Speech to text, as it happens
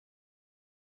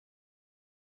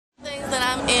that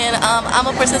I'm in, I'm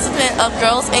a participant of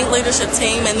Girls Inc. Leadership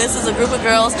Team, and this is a group of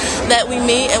girls that we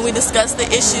meet and we discuss the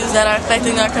issues that are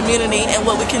affecting our community and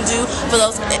what we can do for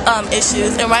those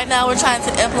issues. And right now we're trying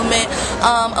to implement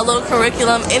a little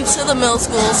curriculum into the middle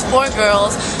schools for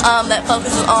girls that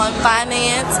focuses on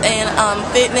finance and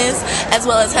fitness as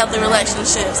well as healthy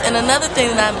relationships. And another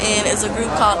thing that I'm in is a group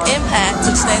called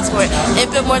IMPACT, which stands for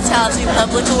Infant Mortality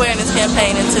Public Awareness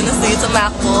Campaign in Tennessee. It's a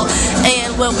mouthful.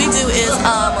 And what we do is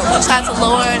we try to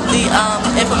lower the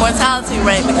infant mortality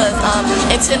rate because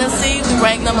in Tennessee we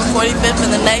rank number 45th in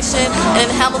the nation, and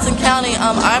in Hamilton County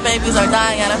our babies are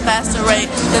dying at a faster rate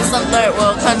than some third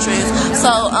world countries. So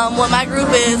what my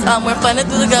group is, we're funded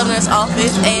through the governor's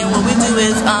office, and what we do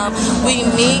is we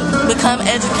meet, become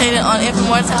educated on infant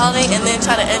mortality, and then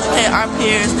try to educate our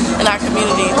peers in our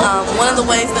community. One of the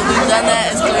ways that we've done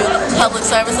that is through public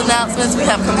service announcements. We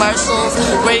have commercials,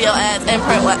 radio ads, and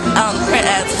print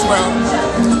ads as well.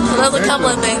 So those are a couple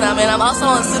of things I'm in. I'm also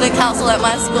on student council at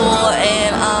my school,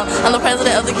 and I'm the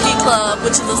president of the Key Club,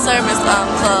 which is a service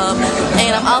club,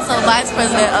 and I'm also vice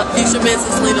president of Future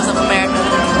Business Leaders of America.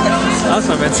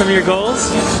 Awesome. And some of your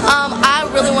goals? I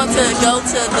really want to go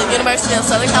to the University of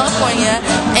Southern California,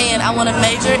 and I want to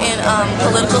major in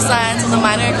political science with a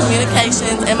minor in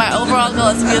communications, and my overall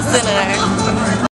goal is to be a senator.